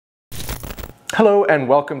Hello and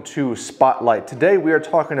welcome to Spotlight. Today we are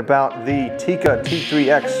talking about the Tikka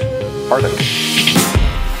T3x Arctic.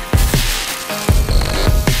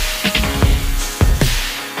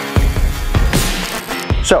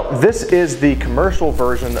 So this is the commercial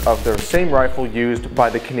version of the same rifle used by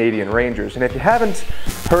the Canadian Rangers. And if you haven't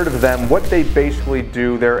heard of them, what they basically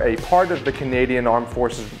do, they're a part of the Canadian Armed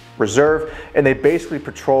Forces Reserve, and they basically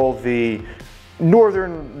patrol the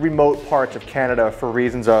northern remote parts of Canada for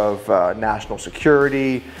reasons of national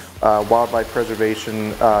security, wildlife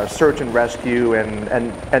preservation, search and rescue,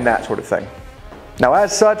 and that sort of thing. Now,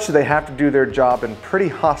 as such, they have to do their job in pretty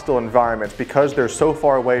hostile environments because they're so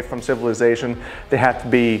far away from civilization. They have to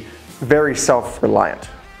be very self-reliant.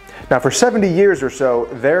 Now, for 70 years or so,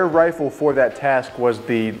 their rifle for that task was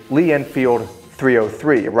the Lee Enfield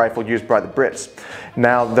 303, a rifle used by the Brits.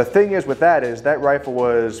 Now, the thing is with that is that rifle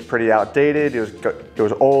was pretty outdated, it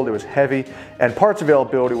was old, it was heavy, and parts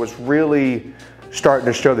availability was really starting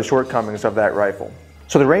to show the shortcomings of that rifle.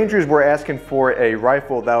 So the Rangers were asking for a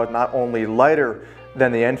rifle that was not only lighter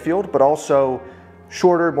than the Enfield, but also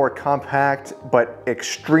shorter, more compact, but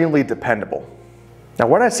extremely dependable. Now,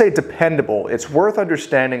 when I say dependable, it's worth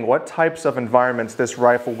understanding what types of environments this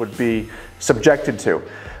rifle would be subjected to.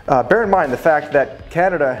 Bear in mind the fact that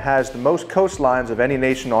Canada has the most coastlines of any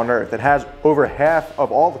nation on Earth. It has over half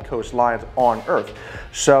of all the coastlines on Earth.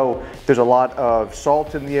 So there's a lot of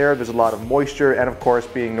salt in the air, there's a lot of moisture, and of course,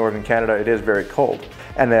 being northern Canada, it is very cold.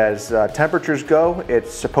 And as temperatures go,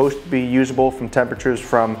 it's supposed to be usable from temperatures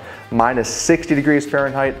from minus 60 degrees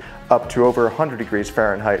Fahrenheit up to over 100 degrees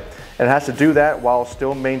Fahrenheit. And it has to do that while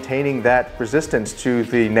still maintaining that resistance to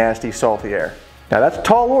the nasty salty air. Now that's a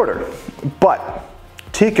tall order, but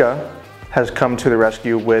Tikka has come to the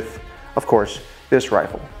rescue with, of course, this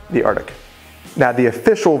rifle, the Arctic. Now, the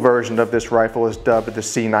official version of this rifle is dubbed the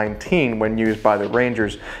C19 when used by the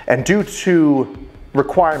Rangers, and due to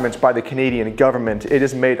requirements by the Canadian government, it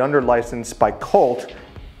is made under license by Colt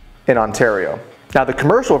in Ontario. Now, the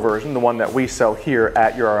commercial version, the one that we sell here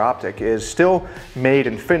at EuroOptic, is still made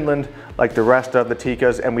in Finland like the rest of the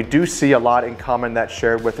Tikkas, and we do see a lot in common that's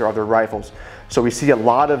shared with their other rifles. So we see a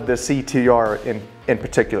lot of the CTR in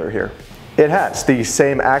particular here. It has the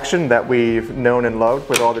same action that we've known and loved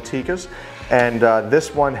with all the Tikkas, and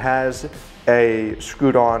this one has a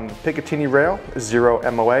screwed on Picatinny rail, 0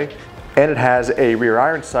 MOA, and it has a rear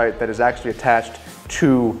iron sight that is actually attached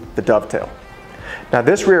to the dovetail. Now,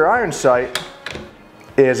 this rear iron sight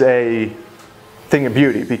is a thing of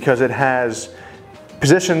beauty because it has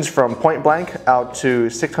positions from point blank out to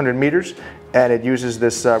 600 meters, and it uses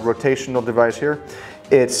this rotational device here.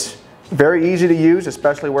 It's very easy to use,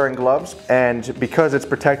 especially wearing gloves, and because it's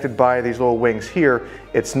protected by these little wings here,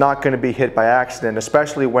 it's not going to be hit by accident,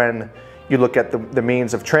 especially when you look at the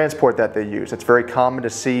means of transport that they use. It's very common to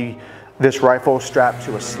see this rifle strapped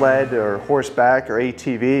to a sled or horseback or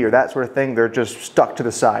ATV or that sort of thing. They're just stuck to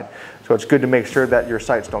the side. So it's good to make sure that your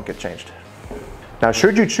sights don't get changed. Now,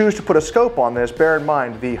 should you choose to put a scope on this, bear in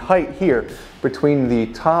mind the height here between the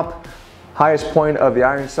top highest point of the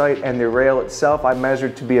iron sight and the rail itself, I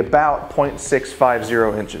measured to be about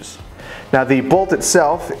 0.650 inches. Now, the bolt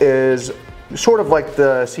itself is sort of like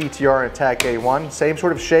the CTR and Attack A1, same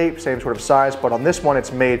sort of shape, same sort of size, but on this one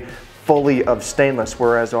it's made fully of stainless,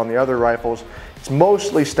 whereas on the other rifles it's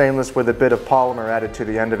mostly stainless with a bit of polymer added to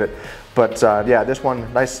the end of it. But yeah, this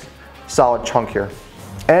one, nice solid chunk here.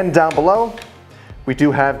 And down below we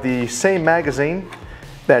do have the same magazine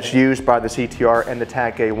that's used by the CTR and the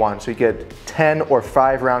Attack A1. So you get 10 or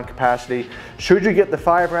 5 round capacity. Should you get the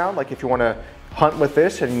 5 round, like if you want to hunt with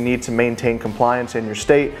this and you need to maintain compliance in your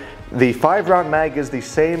state, the 5 round mag is the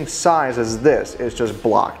same size as this, it's just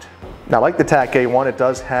blocked. Now, like the Attack A1, it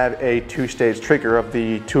does have a 2-stage trigger of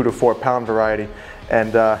the 2 to 4 pound variety,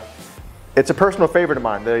 and it's a personal favorite of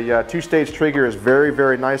mine. The 2-stage trigger is very,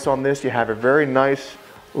 very nice on this. You have a very nice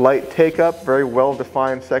light take up, very well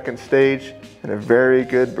defined second stage, and a very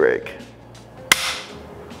good break.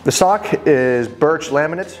 The stock is birch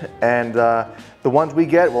laminate, and the ones we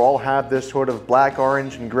get will all have this sort of black,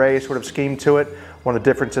 orange, and gray sort of scheme to it. One of the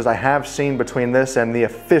differences I have seen between this and the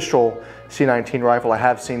official C19 rifle, I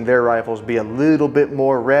have seen their rifles be a little bit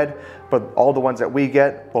more red, but all the ones that we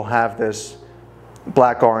get will have this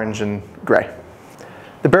black, orange, and gray.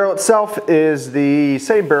 The barrel itself is the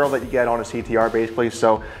same barrel that you get on a CTR basically,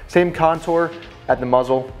 so same contour at the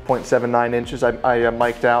muzzle, 0.79 inches I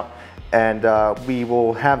mic'd out, and we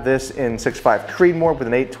will have this in 6.5 Creedmoor with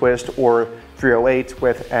an 8 twist or 308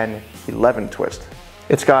 with an 11 twist.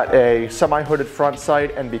 It's got a semi-hooded front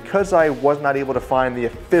sight, and because I was not able to find the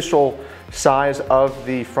official size of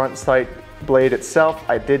the front sight blade itself,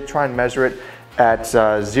 I did try and measure it, at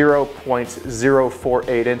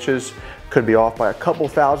 0.048 inches. Could be off by a couple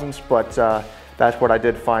thousandths, but that's what I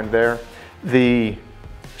did find there. The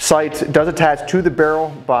sight does attach to the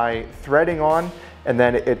barrel by threading on, and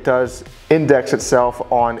then it does index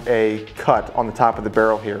itself on a cut on the top of the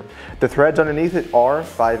barrel here. The threads underneath it are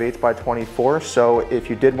 5/8 by 24, so if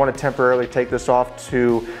you did want to temporarily take this off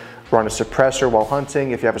to run a suppressor while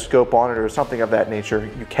hunting, if you have a scope on it or something of that nature,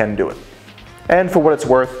 you can do it. And for what it's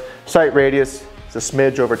worth, sight radius is a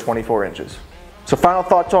smidge over 24 inches. So final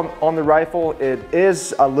thoughts on the rifle. It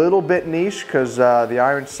is a little bit niche because the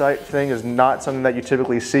iron sight thing is not something that you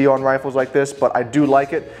typically see on rifles like this, but I do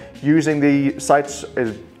like it. Using the sights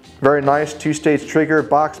is very nice. 2-stage trigger,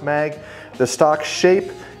 box mag. The stock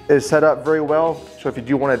shape is set up very well, so if you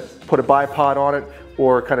do want to put a bipod on it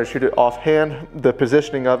or kind of shoot it offhand, the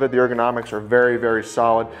positioning of it, the ergonomics are very, very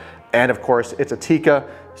solid. And of course, it's a Tikka,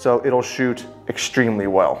 so it'll shoot extremely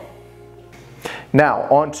well. Now,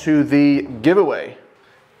 on to the giveaway.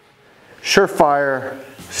 Surefire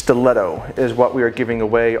Stiletto is what we are giving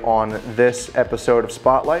away on this episode of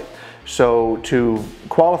Spotlight. So to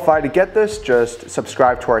qualify to get this, just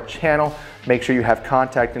subscribe to our channel. Make sure you have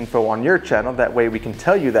contact info on your channel. That way we can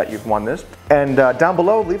tell you that you've won this. And down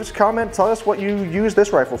below, leave us a comment. Tell us what you use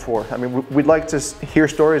this rifle for. I mean, we'd like to hear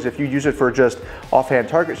stories if you use it for just offhand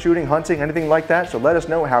target shooting, hunting, anything like that. So let us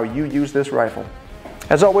know how you use this rifle.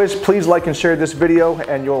 As always, please like and share this video,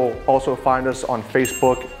 and you'll also find us on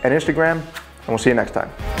Facebook and Instagram, and we'll see you next time.